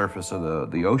on the surface of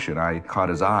the ocean, I caught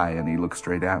his eye and he looked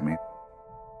straight at me.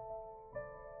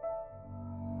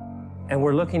 and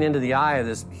we're looking into the eye of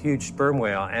this huge sperm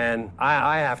whale, and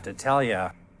I have to tell you,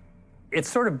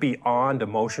 it's sort of beyond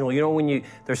emotional. You know, when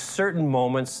there's certain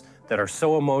moments that are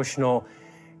so emotional,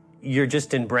 you're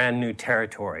just in brand new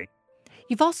territory.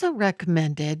 You've also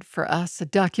recommended for us a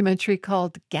documentary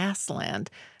called Gasland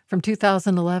from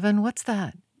 2011. What's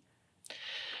that?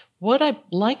 What I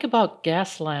like about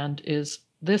Gasland is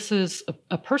this is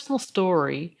a personal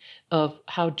story of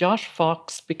how Josh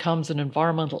Fox becomes an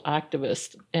environmental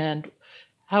activist. And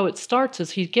how it starts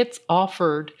is he gets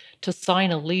offered to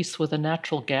sign a lease with a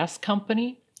natural gas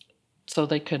company so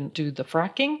they can do the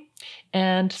fracking.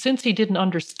 And since he didn't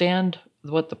understand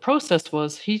what the process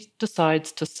was, he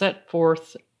decides to set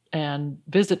forth and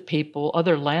visit people,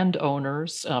 other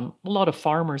landowners, a lot of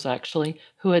farmers actually,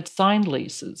 who had signed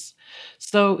leases.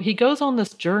 So he goes on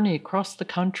this journey across the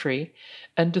country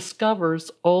and discovers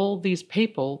all these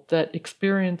people that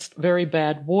experienced very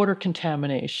bad water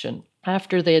contamination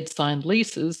after they had signed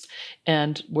leases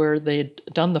and where they had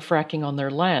done the fracking on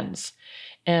their lands.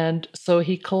 And so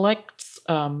he collects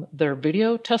their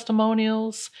video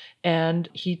testimonials, and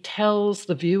he tells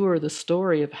the viewer the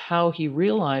story of how he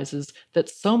realizes that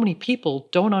so many people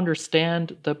don't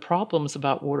understand the problems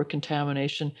about water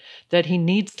contamination that he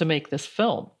needs to make this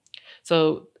film.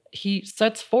 So he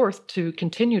sets forth to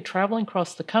continue traveling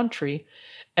across the country,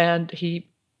 and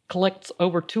he collects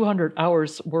over 200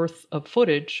 hours worth of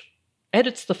footage,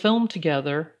 edits the film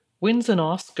together, wins an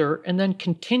Oscar, and then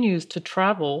continues to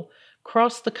travel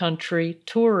across the country,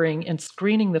 touring and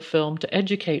screening the film to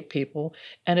educate people,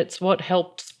 and it's what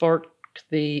helped spark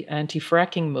the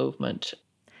anti-fracking movement.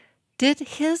 Did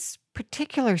his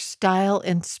particular style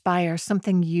inspire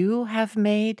something you have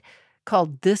made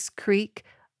called This Creek,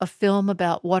 a film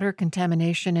about water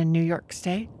contamination in New York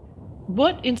State?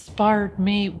 What inspired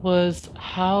me was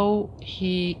how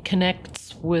he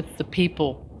connects with the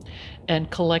people and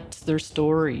collects their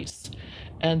stories.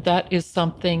 And that is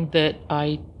something that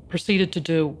I proceeded to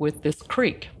do with This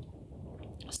Creek.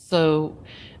 So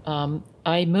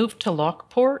I moved to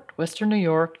Lockport, Western New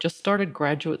York, just started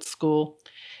graduate school,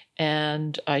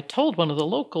 and I told one of the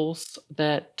locals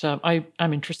that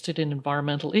I'm interested in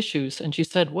environmental issues, and she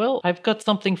said, well, I've got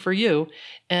something for you.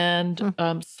 And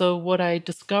so what I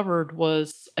discovered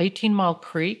was 18 Mile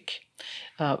Creek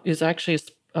is actually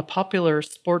a popular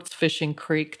sports fishing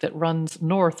creek that runs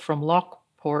north from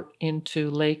Lockport into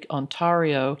Lake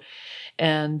Ontario,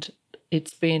 and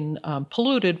it's been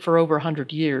polluted for over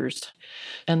 100 years.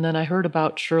 And then I heard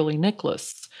about Shirley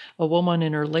Nicholas, a woman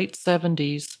in her late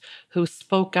 70s who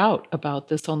spoke out about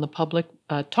this on the public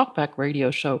talkback radio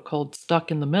show called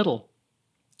Stuck in the Middle.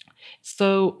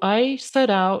 So I set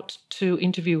out to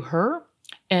interview her,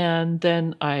 and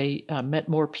then I met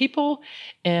more people,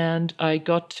 and I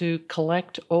got to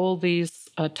collect all these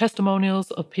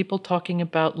testimonials of people talking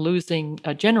about losing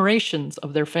generations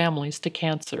of their families to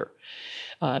cancer.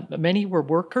 Many were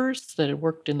workers that had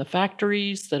worked in the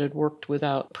factories, that had worked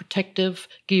without protective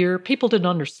gear. People didn't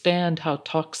understand how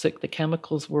toxic the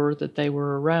chemicals were that they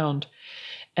were around.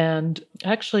 And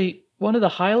actually, one of the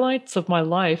highlights of my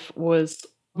life was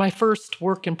my first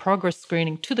work in progress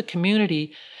screening to the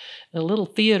community, a little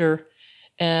theater,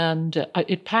 and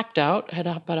it packed out, had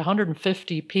about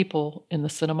 150 people in the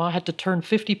cinema. I had to turn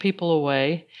 50 people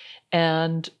away.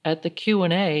 And at the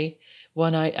Q&A,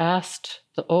 when I asked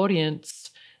the audience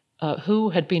who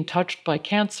had been touched by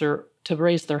cancer to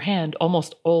raise their hand,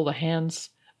 almost all the hands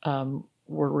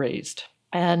were raised.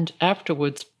 And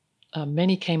afterwards,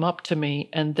 many came up to me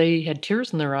and they had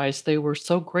tears in their eyes. They were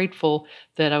so grateful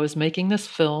that I was making this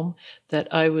film,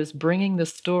 that I was bringing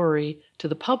this story to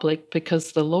the public,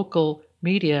 because the local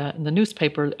media and the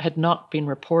newspaper had not been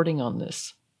reporting on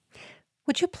this.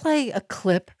 Would you play a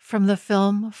clip from the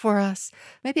film for us?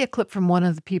 Maybe a clip from one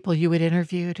of the people you had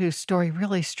interviewed whose story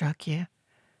really struck you.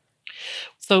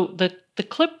 So the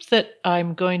clip that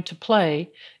I'm going to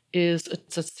play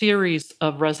it's a series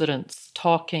of residents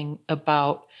talking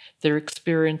about their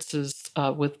experiences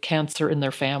with cancer in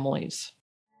their families.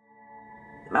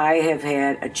 I have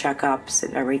had checkups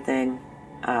and everything.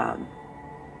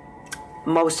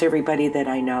 Most everybody that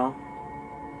I know,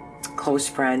 close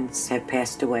friends, have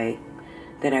passed away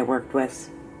that I worked with.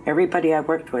 Everybody I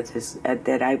worked with is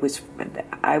that I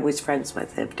was friends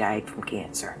with have died from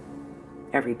cancer.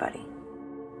 Everybody.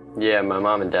 Yeah, my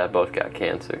mom and dad both got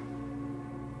cancer.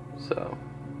 So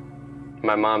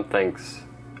my mom thinks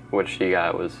what she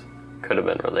got could have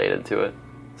been related to it,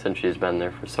 since she's been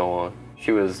there for so long.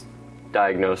 She was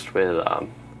diagnosed with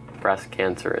breast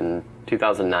cancer in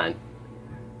 2009.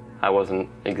 I wasn't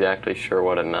exactly sure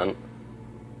what it meant,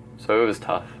 so it was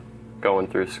tough going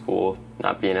through school,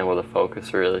 not being able to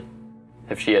focus really.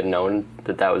 If she had known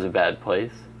that that was a bad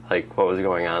place, like what was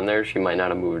going on there, she might not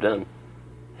have moved in,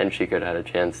 and she could have had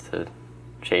a chance to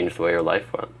change the way her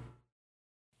life went.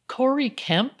 Corey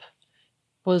Kemp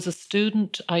was a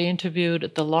student I interviewed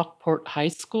at the Lockport High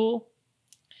School,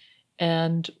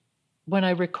 and when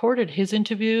I recorded his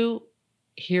interview,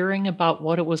 hearing about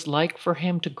what it was like for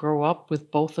him to grow up with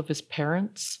both of his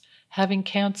parents having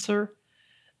cancer,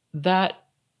 that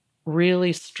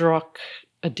really struck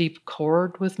a deep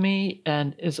chord with me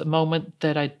and is a moment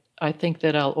that I think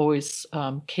that I'll always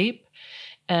keep.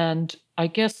 And I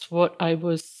guess what I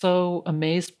was so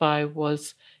amazed by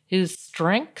was his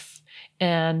strength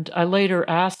And I later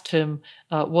asked him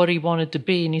what he wanted to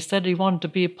be, and he said he wanted to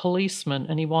be a policeman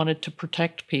and he wanted to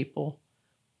protect people.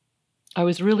 I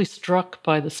was really struck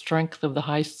by the strength of the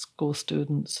high school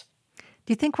students.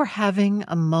 Do you think we're having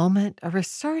a moment, a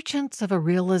resurgence of a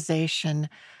realization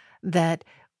that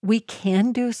we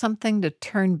can do something to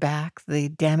turn back the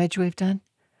damage we've done?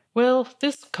 Well,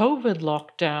 this COVID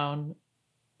lockdown,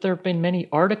 there have been many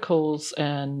articles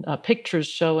and pictures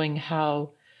showing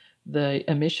how the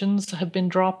emissions have been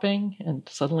dropping and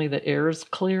suddenly the air is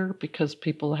clear because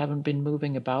people haven't been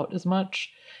moving about as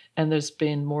much and there's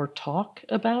been more talk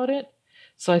about it.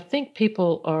 So I think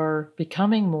people are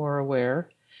becoming more aware.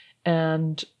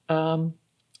 And I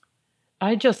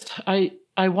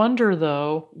wonder,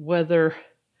 though, whether,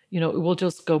 it will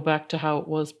just go back to how it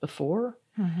was before.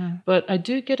 Mm-hmm. But I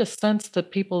do get a sense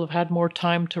that people have had more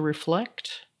time to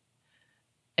reflect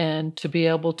and to be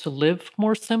able to live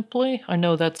more simply. I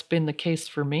know that's been the case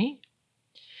for me.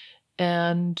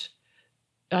 And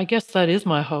I guess that is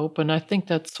my hope. And I think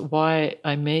that's why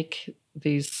I make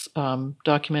these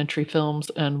documentary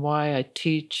films and why I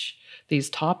teach these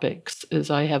topics, is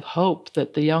I have hope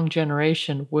that the young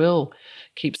generation will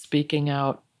keep speaking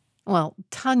out. Well,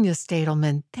 Tanya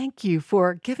Stadelman, thank you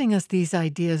for giving us these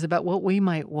ideas about what we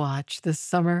might watch this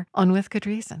summer on With Good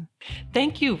Reason.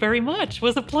 Thank you very much. It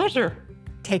was a pleasure.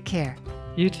 Take care.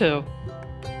 You too.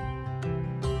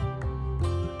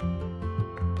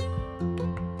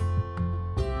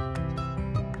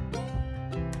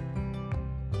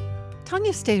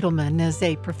 Tanya Stadelman is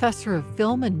a professor of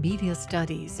film and media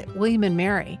studies at William &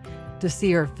 Mary. To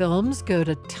see her films, go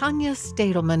to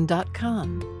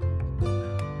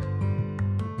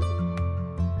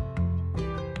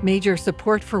tanyastadelman.com. Major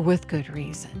support for With Good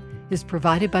Reason is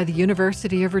provided by the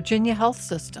University of Virginia Health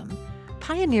System,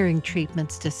 pioneering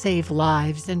treatments to save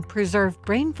lives and preserve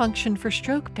brain function for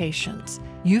stroke patients.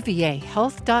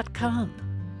 UVAHealth.com.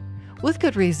 With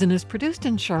Good Reason is produced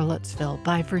in Charlottesville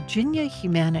by Virginia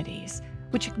Humanities,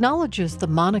 which acknowledges the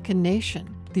Monacan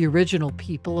Nation, the original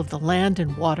people of the land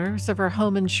and waters of our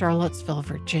home in Charlottesville,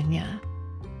 Virginia.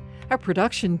 Our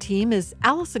production team is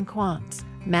Allison Quantz,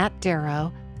 Matt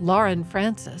Darrow, Lauren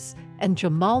Francis, and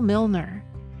Jamal Milner.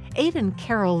 Aidan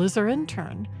Carroll is our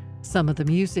intern. Some of the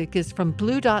music is from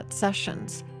Blue Dot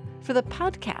Sessions. For the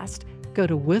podcast, go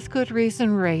to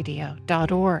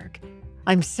withgoodreasonradio.org.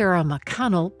 I'm Sarah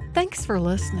McConnell. Thanks for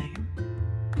listening.